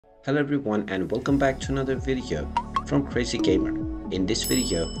Hello everyone and welcome back to another video from Crazy Gamer. In this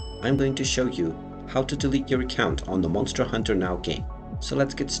video, I'm going to show you how to delete your account on the Monster Hunter Now game. So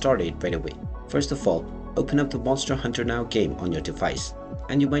let's get started right away. First of all, open up the Monster Hunter Now game on your device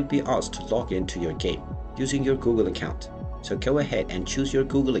and you might be asked to log into your game using your Google account. So go ahead and choose your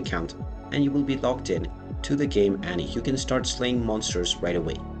Google account and you will be logged in to the game and you can start slaying monsters right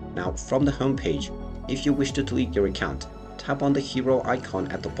away. Now from the home page, if you wish to delete your account, tap on the hero icon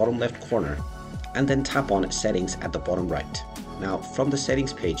at the bottom left corner and then tap on settings at the bottom right. Now from the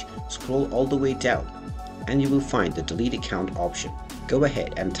settings page, scroll all the way down and you will find the delete account option. Go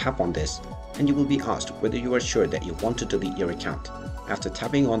ahead and tap on this and you will be asked whether you are sure that you want to delete your account. After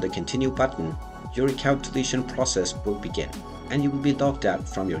tapping on the continue button, your account deletion process will begin and you will be logged out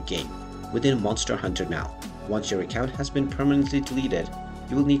from your game within Monster Hunter Now. Once your account has been permanently deleted,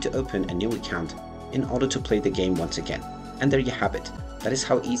 you will need to open a new account in order to play the game once again. And there you have it. That is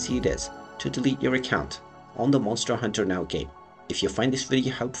how easy it is to delete your account on the Monster Hunter Now game. If you find this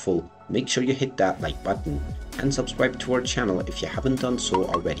video helpful, make sure you hit that like button and subscribe to our channel if you haven't done so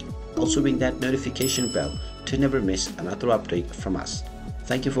already. Also ring that notification bell to never miss another update from us.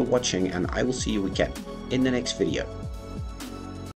 Thank you for watching and I will see you again in the next video.